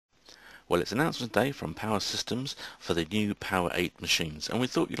Well, it's announcement day from Power Systems for the new Power 8 machines, and we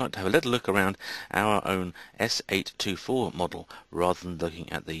thought you'd like to have a little look around our own S824 model rather than looking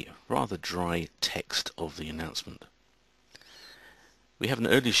at the rather dry text of the announcement. We have an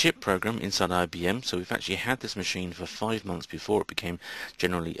early ship program inside IBM, so we've actually had this machine for 5 months before it became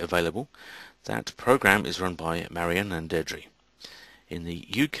generally available. That program is run by Marianne and Deirdre. In the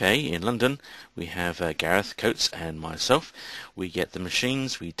UK, in London, we have Gareth Coates and myself. We get the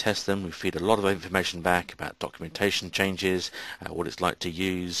machines, we test them, we feed a lot of information back about documentation changes, what it's like to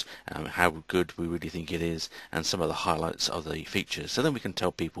use, how good we really think it is, and some of the highlights of the features. So then we can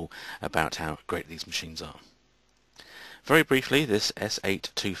tell people about how great these machines are. Very briefly, this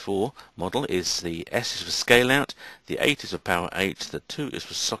S824 model is the S is for scale out, the 8 is for Power 8, the 2 is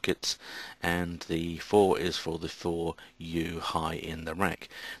for sockets, and the 4 is for the 4U high in the rack.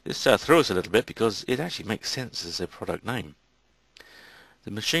 This throws us a little bit because it actually makes sense as a product name.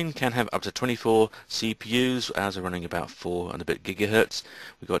 The machine can have up to 24 CPUs, ours are running about 4 and a bit gigahertz.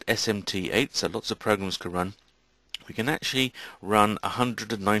 We've got SMT8, so lots of programs can run. We can actually run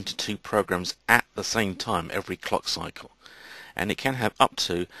 192 programs at the same time every clock cycle, and it can have up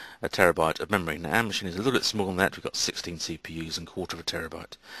to a terabyte of memory. Now our machine is a little bit smaller than that. We've got 16 CPUs and quarter of a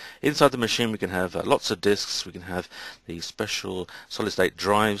terabyte. Inside the machine we can have lots of disks. We can have the special solid state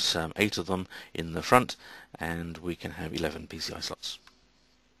drives, 8 of them in the front, and we can have 11 PCI slots.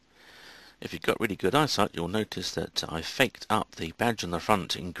 If you've got really good eyesight, you'll notice that I faked up the badge on the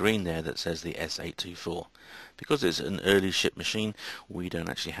front in green there that says the S824. Because it's an early ship machine, we don't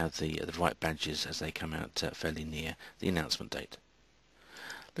actually have the right badges as they come out fairly near the announcement date.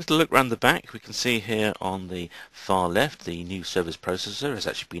 Little look around the back, we can see here on the far left the new service processor has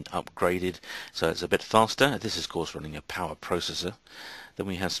actually been upgraded, so it's a bit faster. This is of course running a power processor. Then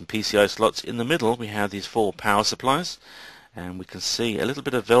we have some PCI slots. In the middle we have these 4 power supplies, and we can see a little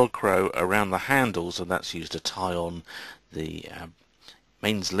bit of velcro around the handles, and that's used to tie on the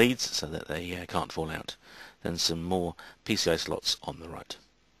mains leads so that they can't fall out. Then some more PCI slots on the right.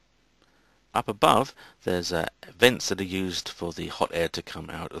 Up above there's vents that are used for the hot air to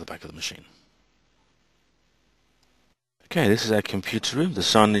come out of the back of the machine. Okay, this is our computer room. The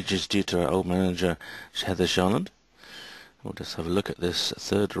signage is due to our old manager Heather Charland. We'll just have a look at this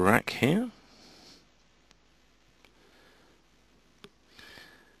third rack here.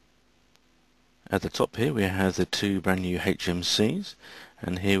 At the top here we have the 2 brand new HMCs,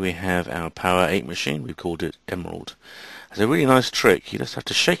 and here we have our Power 8 machine. We've called it Emerald. It's a really nice trick. You just have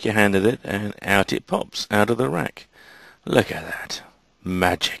to shake your hand at it and out it pops out of the rack. Look at that.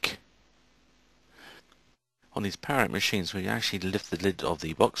 Magic. On these Power 8 machines we actually lift the lid of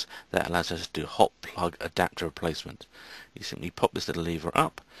the box. That allows us to do hot plug adapter replacement. You simply pop this little lever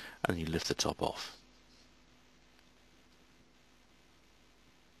up and you lift the top off.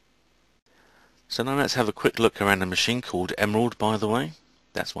 So now let's have a quick look around a machine called Emerald, by the way.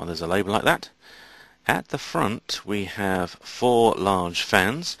 That's why there's a label like that. At the front we have 4 large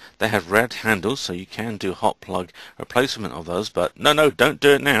fans. They have red handles, so you can do hot plug replacement of those, but no, don't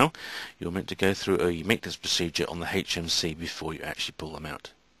do it now. You're meant to go through a maintenance procedure on the HMC before you actually pull them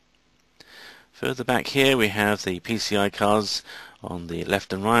out. Further back here we have the PCI cards on the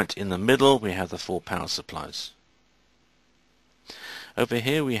left and right. In the middle we have the 4 power supplies. Over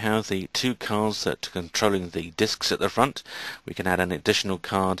here we have the 2 cards that are controlling the disks at the front. We can add an additional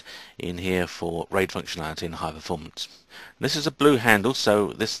card in here for RAID functionality and high performance. This is a blue handle, so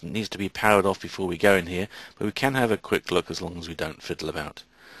this needs to be powered off before we go in here, but we can have a quick look as long as we don't fiddle about.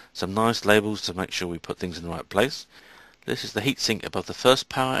 Some nice labels to make sure we put things in the right place. This is the heatsink above the first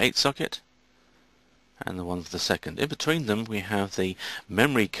Power 8 socket, and the one for the second. In between them we have the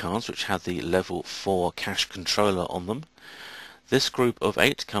memory cards which have the level 4 cache controller on them. This group of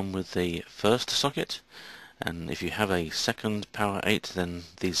 8 come with the first socket, and if you have a second Power 8 then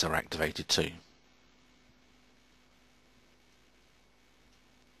these are activated too.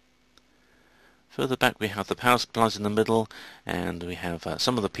 Further back we have the power supplies in the middle, and we have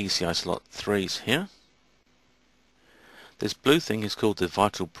some of the PCI slot 3s here. This blue thing is called the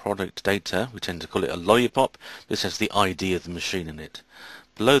vital product data. We tend to call it a lollipop. This has the ID of the machine in it.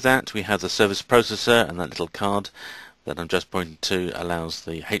 Below that we have the service processor, and that little card that I'm just pointing to allows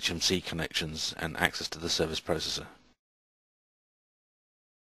the HMC connections and access to the service processor.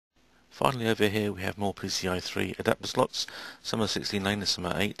 Finally over here we have more PCI 3 adapter slots. Some are 16 lane and some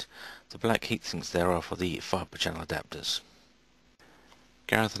are 8. The black heat sinks there are for the fibre channel adapters.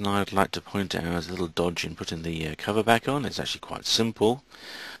 Gareth and I would like to point out a little dodge in putting the cover back on. It's actually quite simple.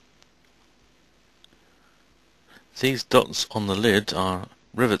 These dots on the lid are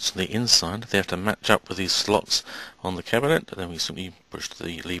rivets on the inside. They have to match up with these slots on the cabinet, and then we simply push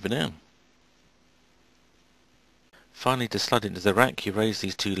the lever down. Finally, to slide into the rack, you raise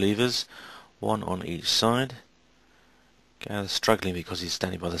these two levers, one on each side. Gareth's struggling because he's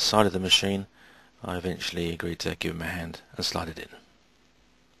standing by the side of the machine. I eventually agreed to give him a hand and slide it in.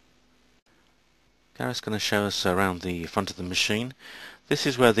 Gareth's going to show us around the front of the machine. This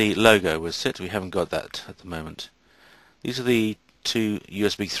is where the logo will sit. We haven't got that at the moment. These are the two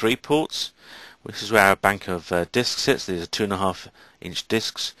USB 3 ports. This is where our bank of discs sits. These are 2.5-inch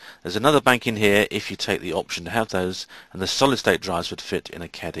discs. There's another bank in here if you take the option to have those, and the solid state drives would fit in a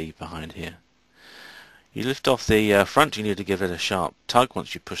caddy behind here. You lift off the front. You need to give it a sharp tug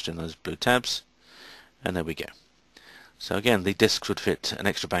once you've pushed in those blue tabs, and there we go. So again, the discs would fit an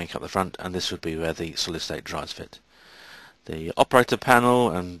extra bank up the front, and this would be where the solid state drives fit. The operator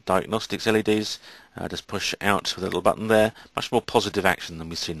panel and diagnostics LEDs just push out with a little button there. Much more positive action than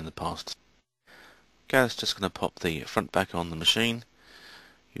we've seen in the past. Gareth's just going to pop the front back on the machine.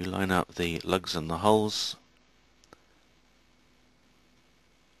 You line up the lugs and the holes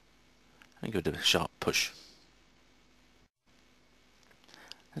and give it a sharp push.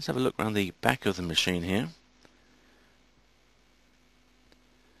 Let's have a look around the back of the machine here.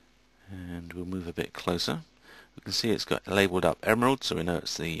 And we'll move a bit closer. We can see it's got labelled up Emerald, so we know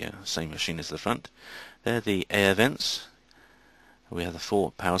it's the same machine as the front. There are the air vents. We have the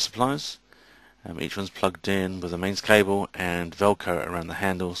 4 power supplies. Each one's plugged in with a mains cable and Velcro around the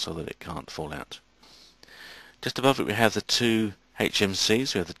handle so that it can't fall out. Just above it we have the 2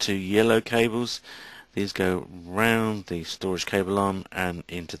 HMCs. We have the 2 yellow cables. These go round the storage cable arm and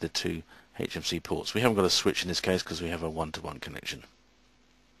into the 2 HMC ports. We haven't got a switch in this case because we have a 1-to-1 connection.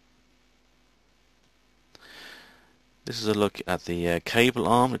 This is a look at the cable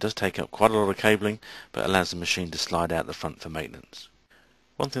arm. It does take up quite a lot of cabling, but allows the machine to slide out the front for maintenance.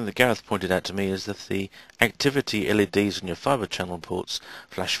 One thing that Gareth pointed out to me is that the activity LEDs on your fibre channel ports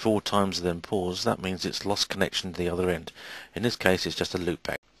flash 4 times and then pause. That means it's lost connection to the other end. In this case, it's just a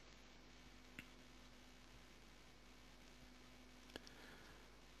loopback.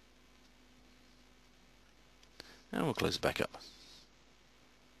 And we'll close it back up.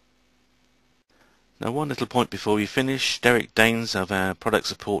 Now, one little point before we finish. Derek Daines of our product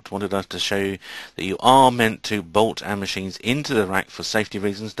support wanted us to show you that you are meant to bolt our machines into the rack for safety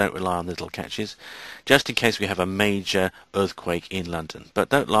reasons. Don't rely on little catches, just in case we have a major earthquake in London. But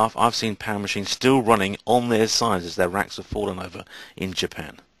don't laugh, I've seen power machines still running on their sides as their racks have fallen over in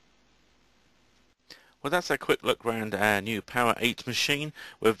Japan. Well, that's a quick look around our new POWER8 machine.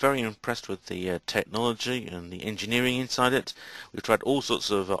 We're very impressed with the technology and the engineering inside it. We've tried all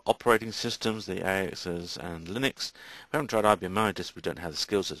sorts of operating systems, the AXs and Linux. We haven't tried IBM, just we don't have the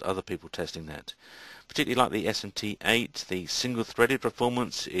skills. There's other people testing that. Particularly like the SMT8, the single-threaded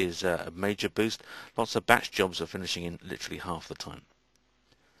performance is a major boost. Lots of batch jobs are finishing in literally half the time.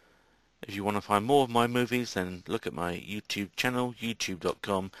 If you want to find more of my movies, then look at my YouTube channel,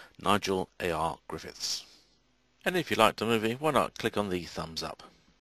 youtube.com, nigelargriffiths. And if you liked the movie, why not click on the thumbs up.